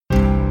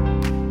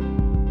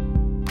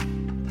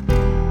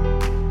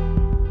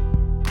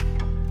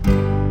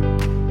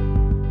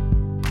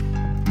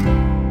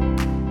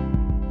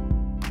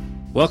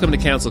Welcome to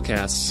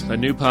CouncilCast, a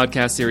new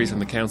podcast series from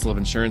the Council of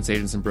Insurance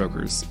Agents and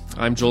Brokers.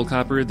 I'm Joel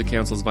Copper, the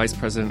Council's Vice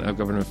President of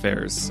Government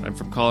Affairs. I'm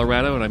from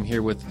Colorado, and I'm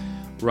here with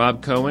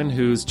Rob Cohen,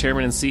 who's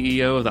Chairman and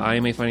CEO of the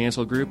IMA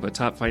Financial Group, a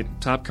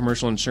top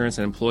commercial insurance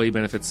and employee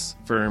benefits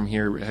firm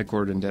here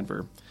headquartered in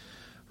Denver.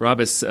 Rob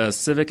is a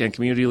civic and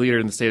community leader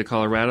in the state of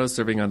Colorado,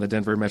 serving on the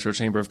Denver Metro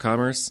Chamber of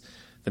Commerce,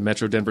 the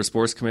Metro Denver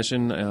Sports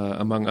Commission,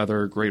 among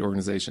other great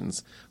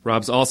organizations.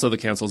 Rob's also the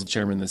Council's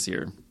chairman this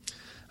year.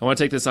 I want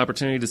to take this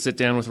opportunity to sit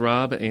down with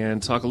Rob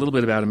and talk a little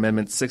bit about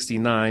Amendment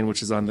 69,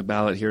 which is on the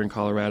ballot here in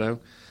Colorado.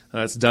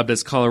 It's dubbed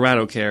as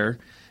Colorado Care,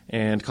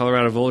 and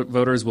Colorado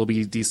voters will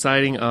be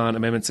deciding on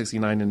Amendment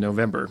 69 in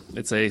November.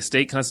 It's a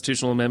state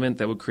constitutional amendment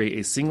that would create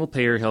a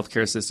single-payer health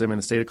care system in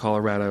the state of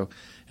Colorado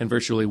and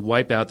virtually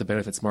wipe out the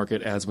benefits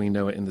market as we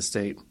know it in the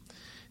state.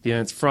 The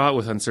amendment's fraught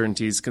with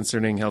uncertainties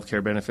concerning health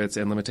care benefits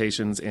and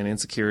limitations and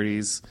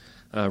insecurities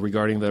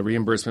regarding the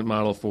reimbursement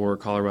model for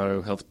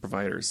Colorado health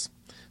providers.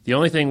 The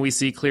only thing we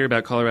see clear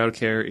about Colorado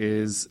Care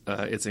is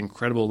its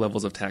incredible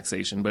levels of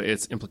taxation, but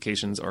its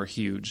implications are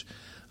huge.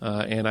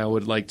 And I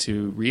would like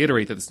to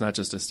reiterate that it's not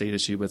just a state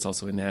issue, but it's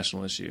also a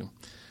national issue.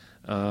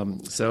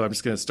 So I'm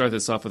just going to start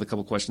this off with a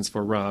couple questions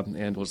for Rob,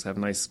 and we'll just have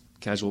a nice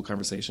casual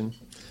conversation.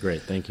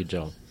 Great. Thank you,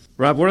 Joel.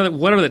 Rob,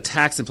 what are the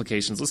tax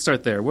implications? Let's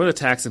start there. What are the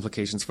tax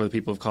implications for the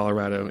people of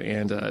Colorado,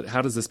 and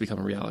how does this become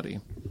a reality?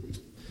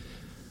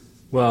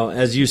 Well,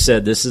 as you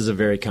said, this is a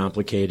very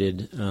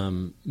complicated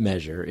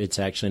measure. It's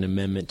actually an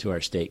amendment to our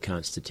state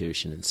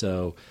constitution. And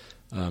so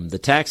the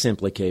tax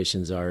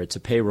implications are it's a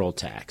payroll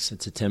tax.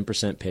 It's a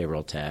 10%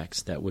 payroll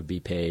tax that would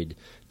be paid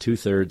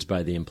 2/3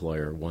 by the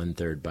employer,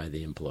 1/3 by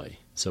the employee.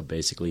 So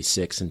basically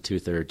 6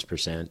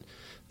 2/3%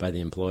 by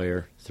the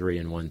employer, 3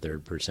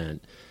 1/3%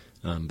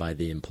 by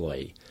the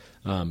employee.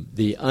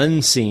 The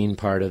unseen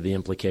part of the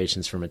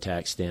implications from a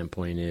tax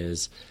standpoint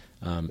is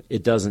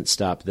it doesn't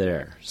stop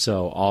there.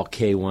 So all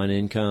K-1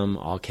 income,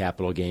 all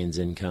capital gains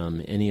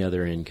income, any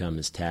other income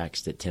is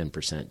taxed at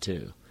 10%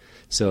 too.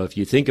 So if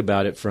you think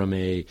about it from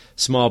a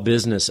small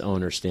business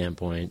owner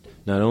standpoint,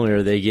 not only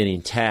are they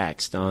getting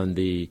taxed on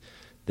the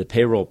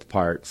payroll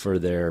part for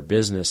their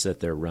business that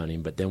they're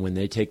running, but then when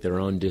they take their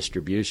own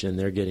distribution,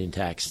 they're getting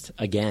taxed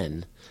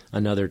again,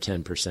 another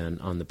 10%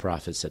 on the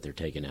profits that they're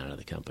taking out of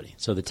the company.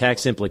 So the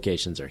tax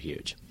implications are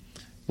huge.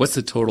 What's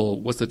the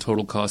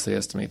total cost they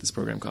estimate this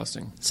program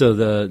costing? So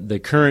the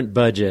current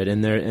budget,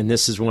 and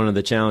this is one of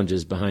the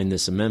challenges behind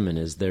this amendment,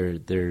 is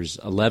there's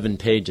 11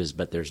 pages,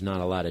 but there's not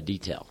a lot of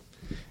detail.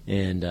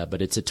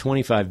 But it's a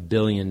 $25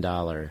 billion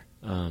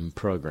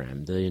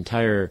program. The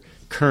entire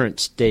current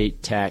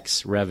state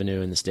tax revenue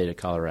in the state of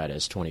Colorado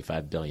is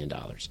 $25 billion.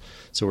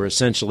 So we're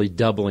essentially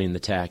doubling the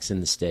tax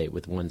in the state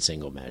with one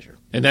single measure.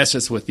 And that's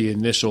just with the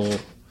initial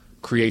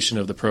creation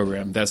of the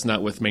program. That's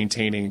not with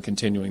maintaining and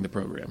continuing the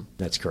program.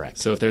 That's correct.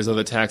 So if there's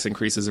other tax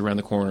increases around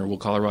the corner, will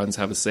Coloradans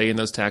have a say in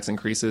those tax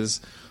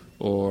increases,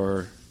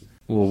 or?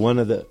 Well, one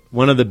of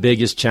the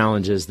biggest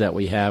challenges that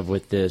we have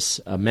with this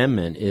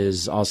amendment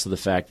is also the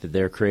fact that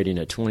they're creating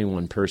a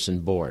 21-person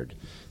board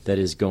that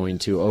is going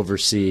to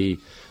oversee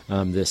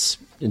this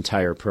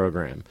entire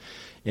program.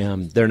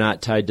 They're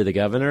not tied to the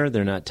governor,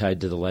 they're not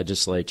tied to the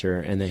legislature,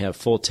 and they have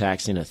full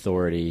taxing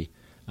authority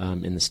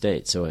in the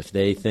state. So if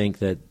they think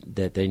that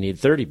they need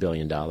 $30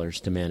 billion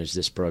to manage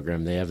this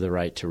program, they have the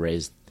right to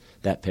raise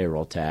that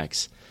payroll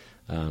tax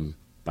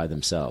by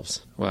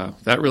themselves. Wow,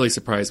 that really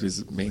surprised me.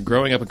 I mean,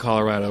 growing up in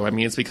Colorado,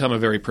 it's become a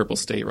very purple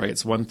state, right?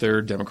 It's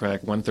 1/3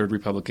 Democratic, 1/3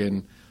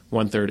 Republican,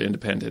 1/3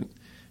 Independent.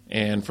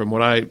 And from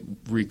what I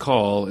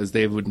recall is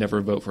they would never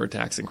vote for a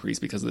tax increase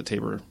because of the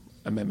Tabor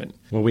Amendment.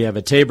 Well, we have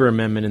a Tabor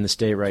Amendment in the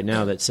state right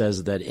now that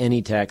says that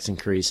any tax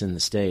increase in the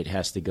state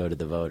has to go to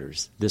the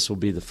voters. This will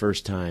be the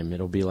first time.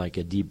 It'll be like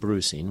a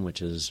debrucing,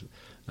 which is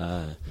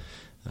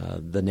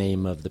the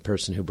name of the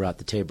person who brought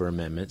the Tabor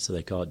Amendment, so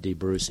they call it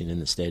debrucing in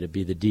the state. It'd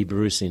be the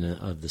debrucing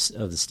of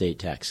the state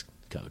tax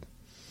code.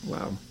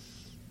 Wow.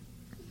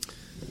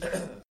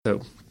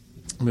 So,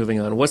 moving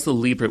on, who are the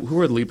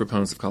lead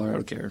proponents of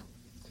Colorado Care?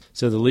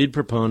 So the lead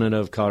proponent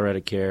of Colorado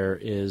Care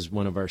is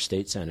one of our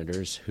state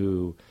senators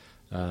who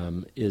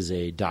is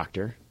a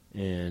doctor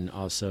and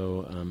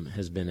also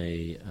has been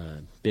a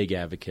big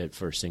advocate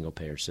for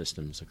single-payer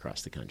systems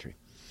across the country.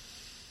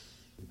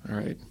 All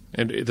right.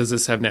 And does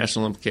this have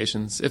national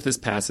implications? If this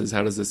passes,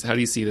 how do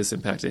you see this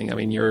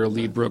impacting? You're a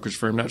lead brokerage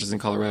firm, not just in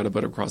Colorado,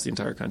 but across the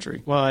entire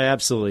country. Well, I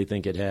absolutely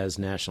think it has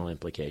national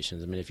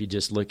implications. If you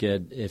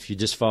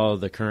just follow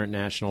the current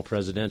national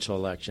presidential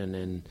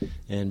election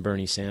and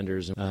Bernie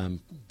Sanders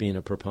being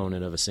a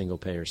proponent of a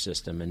single-payer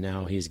system, and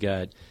now he's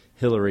got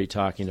Hillary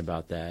talking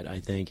about that. I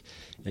think,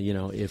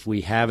 if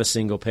we have a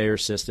single-payer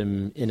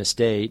system in a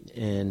state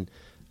and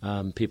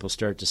people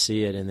start to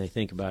see it and they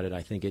think about it,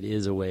 I think it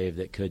is a wave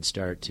that could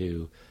start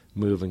to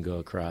move and go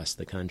across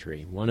the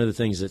country. One of the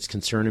things that's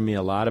concerning me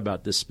a lot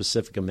about this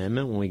specific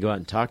amendment, when we go out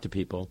and talk to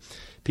people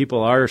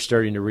are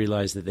starting to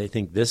realize that they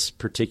think this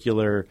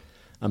particular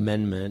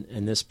amendment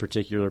and this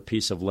particular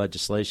piece of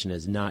legislation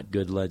is not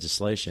good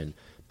legislation.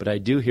 But I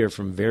do hear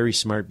from very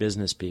smart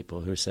business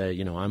people who say,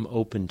 I'm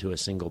open to a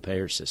single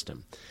payer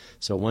system.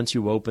 So once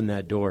you open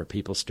that door,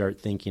 people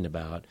start thinking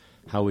about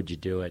how would you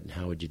do it and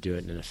how would you do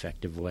it in an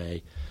effective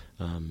way.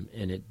 And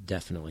it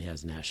definitely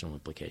has national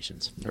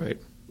implications. Right.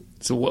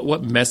 So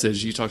what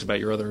message, you talked about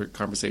your other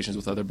conversations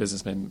with other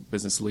businessmen,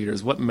 business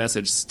leaders, what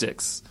message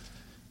sticks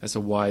as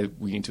to why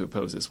we need to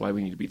oppose this, why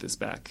we need to beat this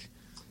back?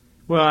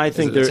 Well, I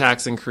think is it the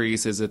tax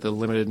increase? Is it the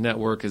limited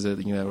network? Is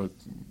it,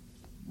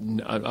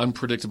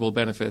 unpredictable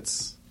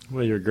benefits?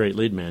 Well, you're a great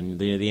lead man.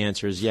 The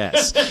answer is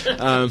yes.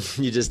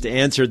 You just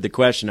answered the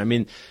question. I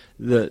mean,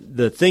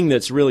 the thing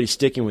that's really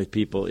sticking with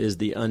people is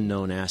the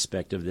unknown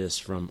aspect of this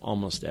from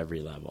almost every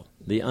level.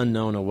 The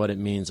unknown of what it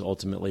means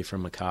ultimately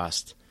from a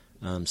cost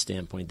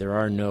standpoint. There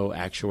are no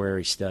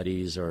actuary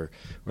studies or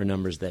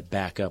numbers that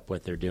back up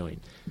what they're doing.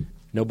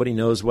 Nobody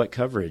knows what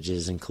coverage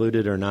is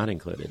included or not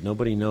included.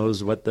 Nobody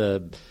knows what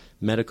the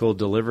medical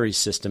delivery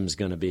system is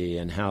going to be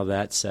and how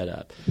that's set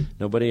up.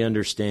 Nobody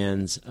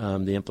understands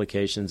the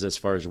implications as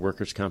far as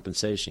workers'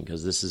 compensation,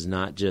 because this is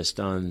not just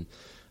on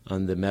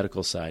the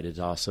medical side. It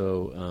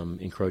also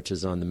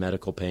encroaches on the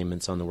medical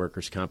payments on the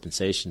workers'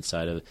 compensation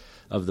side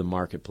of the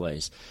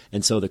marketplace.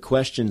 And so the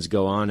questions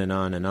go on and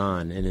on and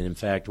on. And in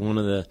fact,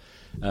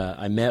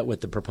 I met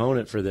with the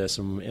proponent for this,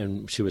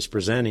 and she was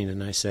presenting,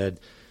 and I said,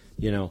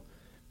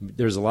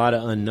 there's a lot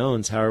of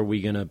unknowns. How are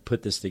we going to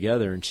put this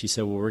together? And she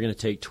said, well, we're going to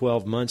take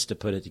 12 months to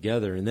put it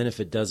together, and then if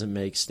it doesn't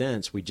make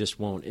sense, we just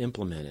won't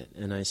implement it.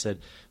 And I said,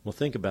 well,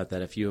 think about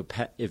that. If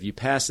you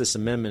pass this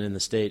amendment in the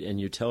state and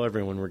you tell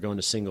everyone we're going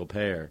to single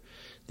payer,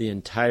 the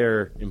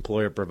entire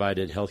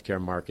employer-provided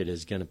healthcare market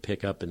is going to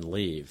pick up and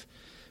leave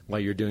while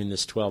you're doing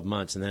this 12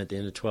 months. And then at the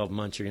end of 12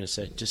 months, you're going to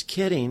say, just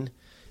kidding.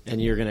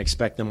 And you're going to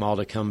expect them all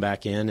to come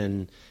back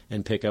in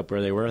and pick up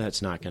where they were.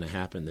 That's not going to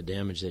happen. The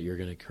damage that you're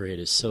going to create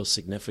is so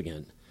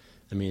significant.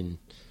 I mean,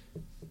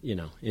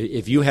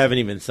 if you haven't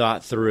even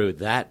thought through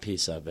that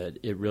piece of it,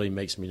 it really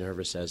makes me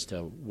nervous as to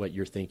what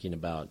you're thinking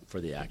about for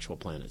the actual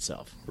plan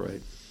itself.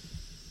 Right.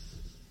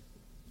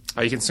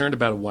 Are you concerned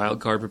about a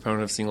wild card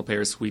proponent of single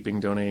payer sweeping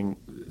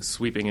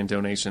in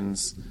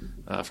donations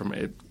from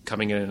it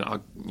coming in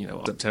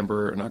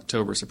September and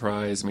October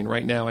surprise? I mean,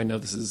 right now I know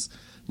this is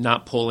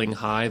not polling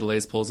high. The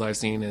latest polls I've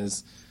seen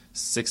is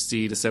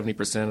 60 to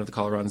 70% of the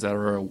Coloradans that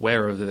are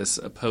aware of this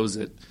oppose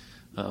it.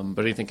 But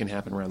anything can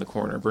happen around the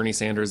corner. Bernie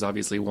Sanders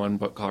obviously won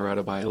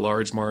Colorado by a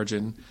large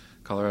margin.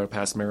 Colorado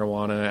passed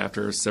marijuana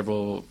after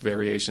several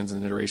variations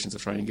and iterations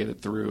of trying to get it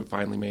through. It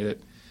finally made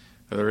it.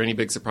 Are there any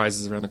big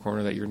surprises around the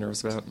corner that you're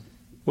nervous about?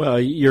 Well,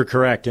 you're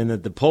correct in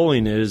that the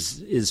polling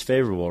is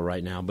favorable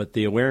right now, but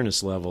the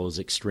awareness level is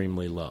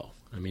extremely low.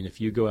 I mean, if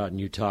you go out and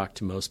you talk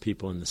to most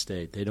people in the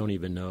state, they don't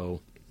even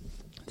know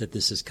that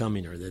this is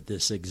coming or that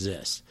this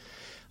exists.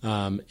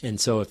 And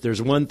so if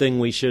there's one thing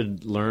we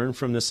should learn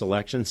from this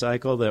election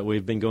cycle that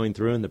we've been going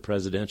through in the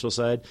presidential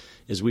side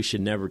is we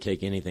should never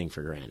take anything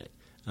for granted.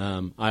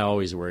 I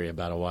always worry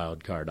about a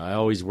wild card. I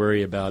always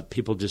worry about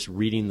people just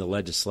reading the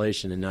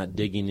legislation and not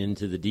digging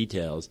into the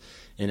details.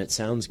 And it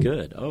sounds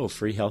good. Oh,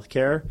 free health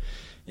care,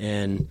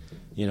 and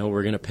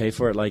we're going to pay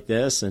for it like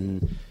this.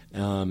 And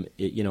on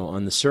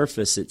the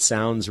surface, it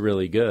sounds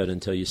really good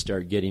until you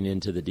start getting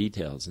into the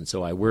details. And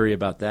so I worry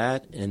about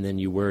that. And then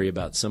you worry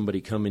about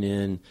somebody coming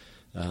in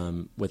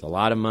with a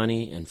lot of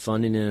money and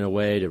funding it in a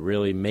way to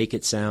really make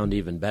it sound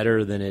even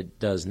better than it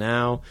does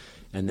now.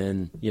 And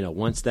then,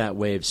 once that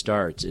wave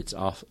starts, it's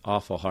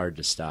awful hard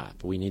to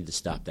stop. We need to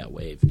stop that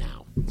wave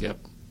now. Yep.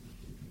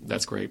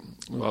 That's great.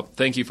 Well,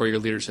 thank you for your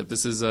leadership.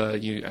 This is,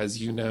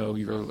 as you know,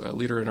 you're a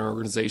leader in our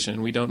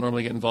organization. We don't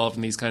normally get involved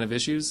in these kind of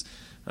issues,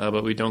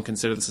 but we don't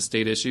consider this a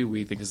state issue.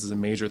 We think this is a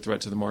major threat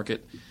to the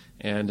market,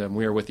 and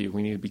we are with you.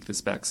 We need to beat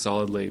this back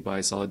solidly by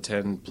a solid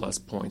 10-plus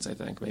points, I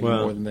think, maybe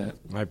more than that.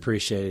 I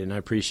appreciate it, and I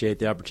appreciate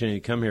the opportunity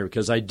to come here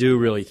because I do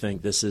really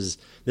think this is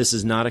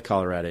not a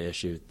Colorado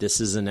issue. This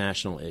is a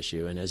national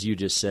issue, and as you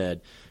just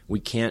said,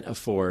 we can't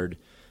afford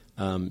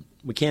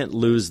we can't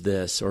lose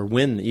this or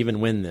win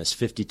this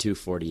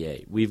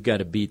 52-48. We've got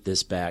to beat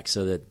this back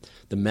so that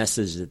the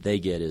message that they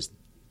get is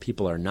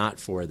people are not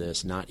for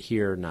this, not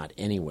here, not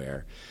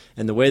anywhere.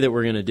 And the way that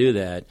we're going to do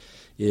that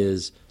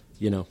is,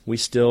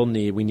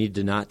 we need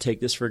to not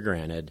take this for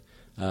granted.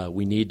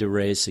 We need to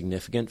raise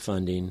significant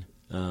funding,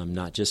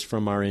 not just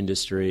from our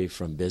industry,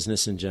 from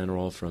business in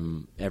general,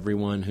 from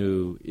everyone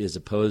who is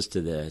opposed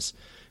to this.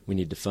 We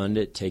need to fund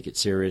it, take it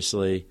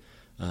seriously,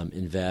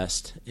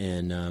 invest,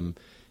 and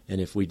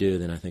if we do,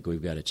 then I think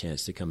we've got a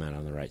chance to come out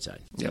on the right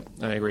side. Yep,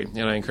 I agree.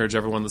 And I encourage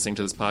everyone listening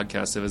to this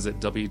podcast to visit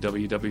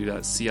www.ciab.com,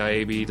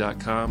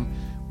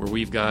 where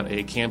we've got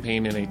a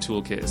campaign and a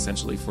toolkit,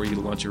 essentially, for you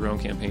to launch your own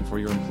campaign for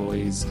your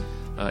employees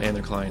and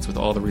their clients with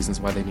all the reasons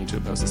why they need to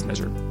oppose this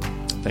measure.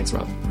 Thanks,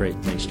 Rob. Great.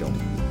 Thanks, Joel.